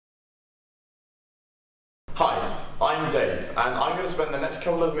Hi, I'm Dave, and I'm going to spend the next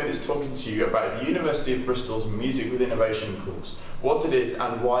couple of minutes talking to you about the University of Bristol's Music with Innovation course, what it is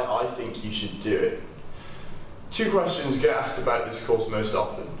and why I think you should do it. Two questions get asked about this course most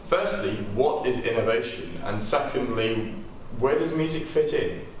often. Firstly, what is innovation? And secondly, where does music fit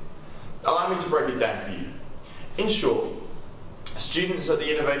in? Allow me to break it down for you. In short, students at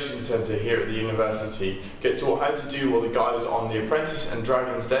the Innovation Centre here at the university get taught how to do what the guys on The Apprentice and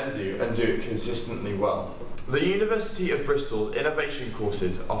Dragon's Den do, and do it consistently well. The University of Bristol's innovation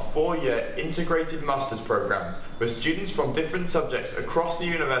courses are four-year integrated master's programmes where students from different subjects across the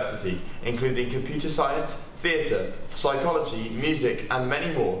university, including computer science, theatre, psychology, music and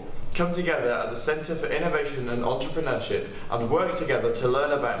many more, come together at the Centre for Innovation and Entrepreneurship and work together to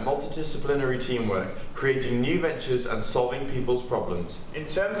learn about multidisciplinary teamwork, creating new ventures and solving people's problems. In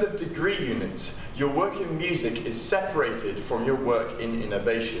terms of degree units, your work in music is separated from your work in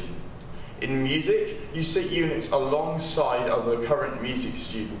innovation. In music, you sit units alongside other current music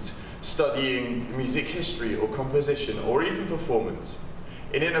students, studying music history or composition or even performance.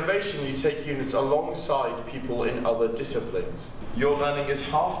 In innovation, you take units alongside people in other disciplines. Your learning is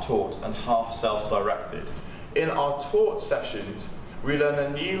half taught and half self-directed. In our taught sessions, we learn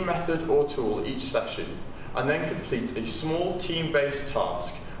a new method or tool each session, and then complete a small team-based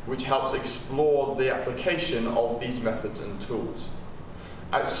task which helps explore the application of these methods and tools.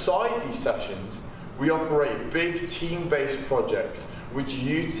 Outside these sessions, we operate big team-based projects which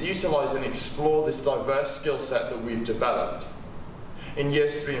utilise and explore this diverse skill set that we've developed. In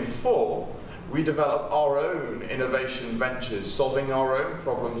years 3 and 4, we develop our own innovation ventures, solving our own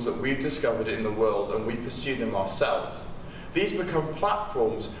problems that we've discovered in the world, and we pursue them ourselves. These become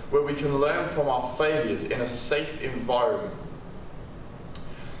platforms where we can learn from our failures in a safe environment.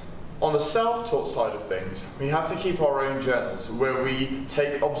 On the self-taught side of things, we have to keep our own journals where we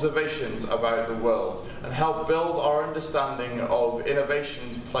take observations about the world and help build our understanding of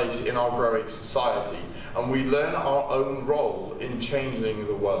innovation's place in our growing society, and we learn our own role in changing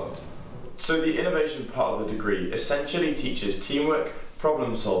the world. So the innovation part of the degree essentially teaches teamwork,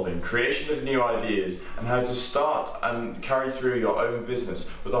 problem solving, creation of new ideas, and how to start and carry through your own business,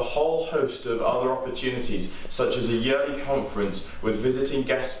 with a whole host of other opportunities, such as a yearly conference with visiting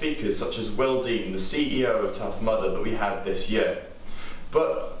guest speakers such as Will Dean, the CEO of Tough Mudder, that we had this year.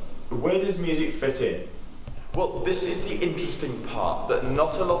 But where does music fit in? Well, this is the interesting part that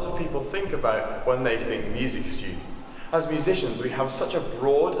not a lot of people think about when they think music student. As musicians, we have such a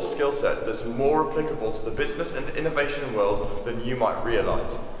broad skill set that's more applicable to the business and innovation world than you might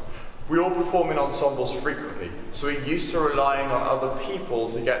realise. We all perform in ensembles frequently, so we're used to relying on other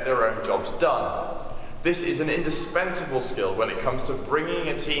people to get their own jobs done. This is an indispensable skill when it comes to bringing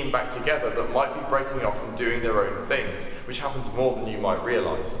a team back together that might be breaking off and doing their own things, which happens more than you might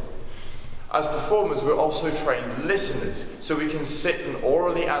realise. As performers, we're also trained listeners, so we can sit and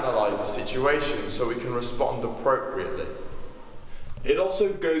orally analyse a situation so we can respond appropriately. It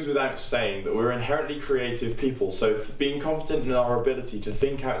also goes without saying that we're inherently creative people, so being confident in our ability to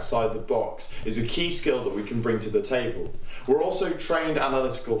think outside the box is a key skill that we can bring to the table. We're also trained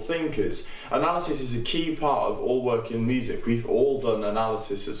analytical thinkers. Analysis is a key part of all work in music. We've all done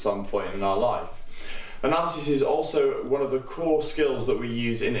analysis at some point in our life. Analysis is also one of the core skills that we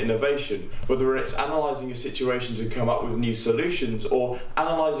use in innovation, whether it's analysing a situation to come up with new solutions or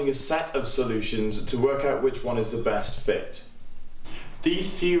analysing a set of solutions to work out which one is the best fit. These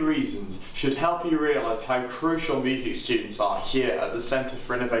few reasons should help you realise how crucial music students are here at the Centre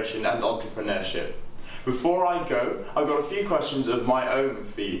for Innovation and Entrepreneurship. Before I go, I've got a few questions of my own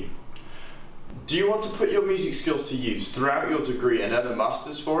for you. Do you want to put your music skills to use throughout your degree and earn a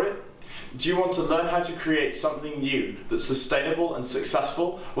master's for it? Do you want to learn how to create something new that's sustainable and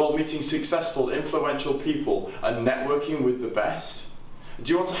successful while meeting successful, influential people and networking with the best?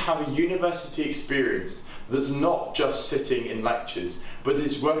 Do you want to have a university experience that's not just sitting in lectures, but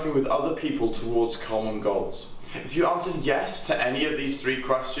is working with other people towards common goals? If you answered yes to any of these three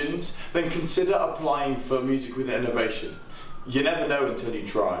questions, then consider applying for Music with Innovation. You never know until you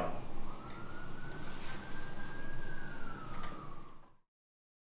try.